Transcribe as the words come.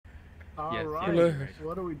Alright,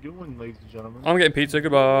 what are we doing, ladies and gentlemen? I'm getting pizza,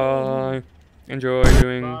 goodbye. Enjoy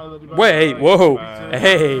doing... Wait, whoa!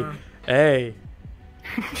 Hey! Hey!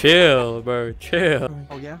 Chill, bro, chill.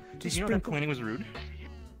 Oh yeah? Did you know that cleaning was rude?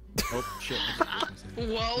 Oh, shit.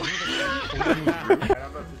 Whoa!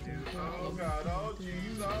 Oh god, oh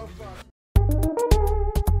jeez, oh fuck.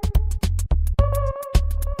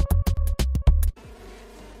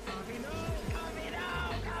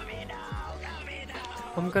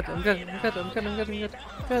 I'm good. Shut up.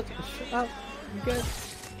 I'm good.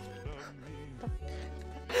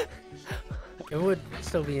 It would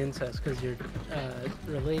still be incest because you're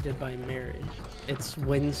related by marriage. It's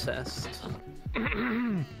wincest.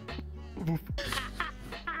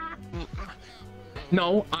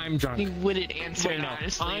 No, I'm drunk. He wouldn't answer Wait, it, no,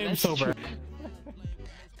 honestly. I'm That's sober. true.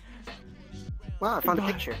 Wow, I found a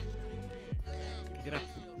picture. Pick it up.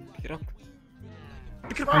 Pick it up.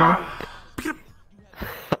 Pick it up! Pick it up.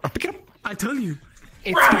 Pick it up. I tell you.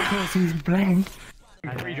 It's because he's blank.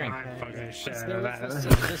 Free drink. Okay, shit.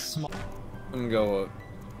 I'm gonna go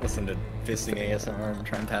listen to fisting ASMR and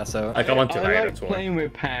try and pass out. I got one tonight, I like that's why. playing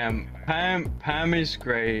with Pam. Pam is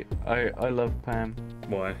great. I love Pam.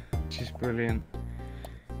 Why? She's brilliant.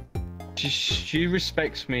 She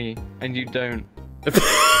respects me, and you don't.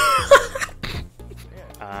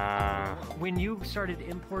 When you started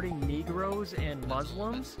importing Negroes and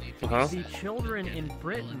Muslims, the children in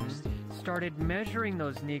Britain started measuring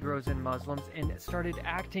those Negroes and Muslims and started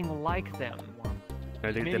acting like them.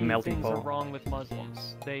 Many things are wrong with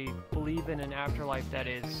Muslims. They believe in an afterlife that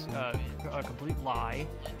is a complete lie.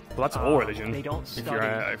 Well, that's all religion. They don't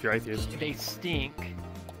study. If you're atheist. They stink.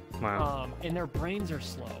 Wow. And their brains are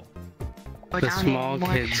slow. The Small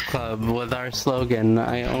Kids Club with our slogan,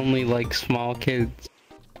 I only like small kids.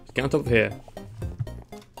 Get on top of here.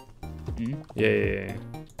 Yeah.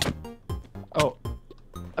 Oh,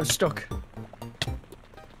 I'm stuck.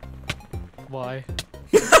 Why?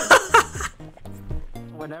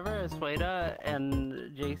 Whenever Asueda and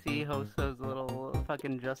JC host those little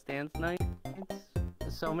fucking Just Dance nights,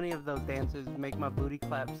 so many of those dances make my booty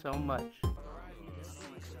clap so much.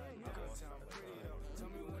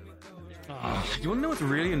 You wanna know what's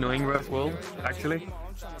really annoying about this world, actually?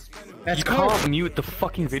 That's you can't mute the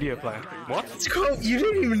fucking video player. What? It's cool. You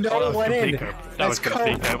didn't even know it went in. That's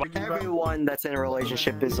cool. Everyone that's in a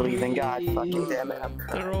relationship is leaving. God fucking damn it. I'm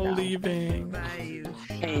crying. They're all leaving.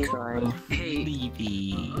 Hey,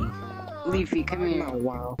 Leafy. Leafy, come here. Oh,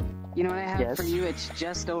 wow. You know what I have for you? It's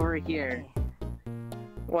just over here.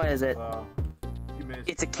 What is it?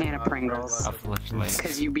 It's a can of Pringles.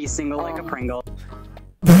 Because you be single like a Pringle.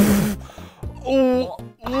 Oh,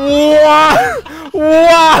 wow!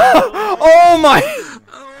 Wow! Oh my!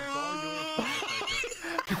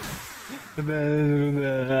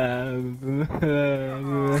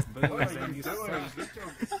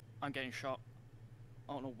 I'm getting shot.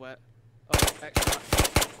 I don't know where. Oh, extract.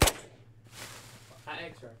 At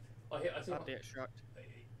extract. Oh, here, I see At the extract.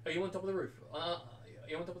 Are you on top of the roof?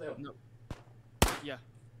 You on top of the hill? No. Yeah.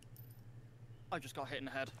 I just got hit in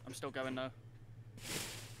the head. I'm still going though.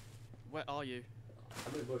 Where are you?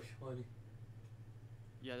 I'm in the bush.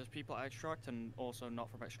 Yeah, there's people at extract and also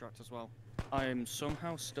not from extract as well. I'm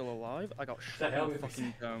somehow still alive. I got shot in the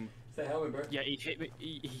fucking dome. Say helmet, bro. Yeah, he hit me.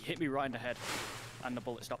 He hit me right in the head, and the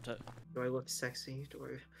bullet stopped it. Do I look sexy? Do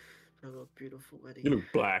I look beautiful, Leddy? You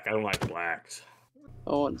look black. I don't like blacks. I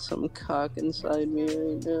want some cock inside me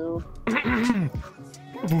right now.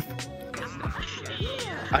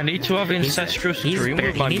 I need to have an incestuous dream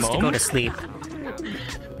with my mom. He needs to go to sleep.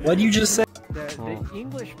 What did you just say? The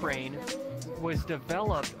English brain was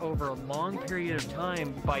developed over a long period of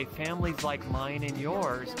time by families like mine and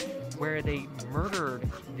yours, where they murdered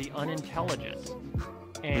the unintelligent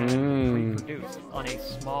and reproduced on a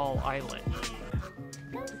small island.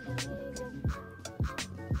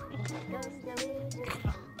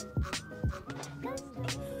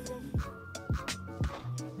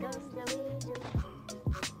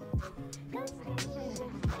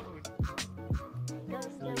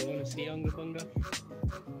 You wanna see Unga Bunga?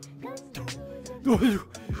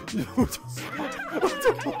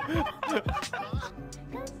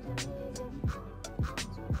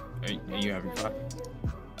 Are you having fun?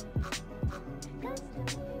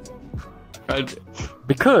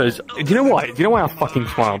 Because, do you know why? Do you know why I fucking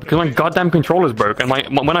smile? Because my goddamn controller's broke, and like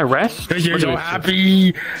when I rest, Cause you're so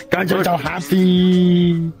happy. Cause you're so happy.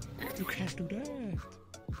 You can't do that.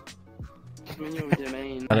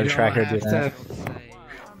 Another tracker do that.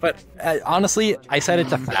 But honestly, I set it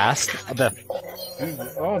to fast.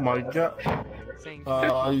 Oh my god.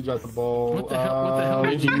 You got the ball. What the hell?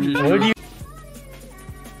 What do you...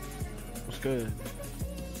 What's good?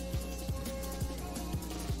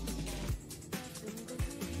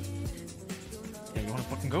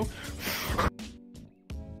 fucking go.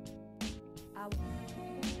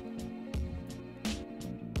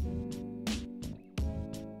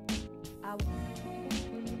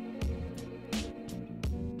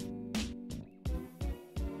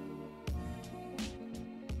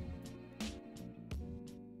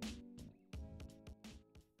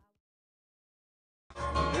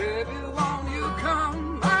 Baby, won't you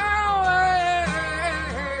come my way?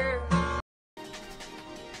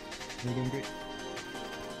 You're doing great.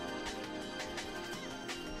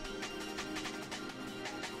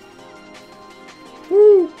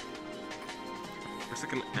 Woo! It's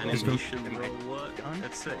like an animation, bro. What?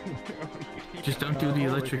 That's it. Just don't do the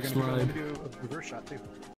electric slide. VRChat too.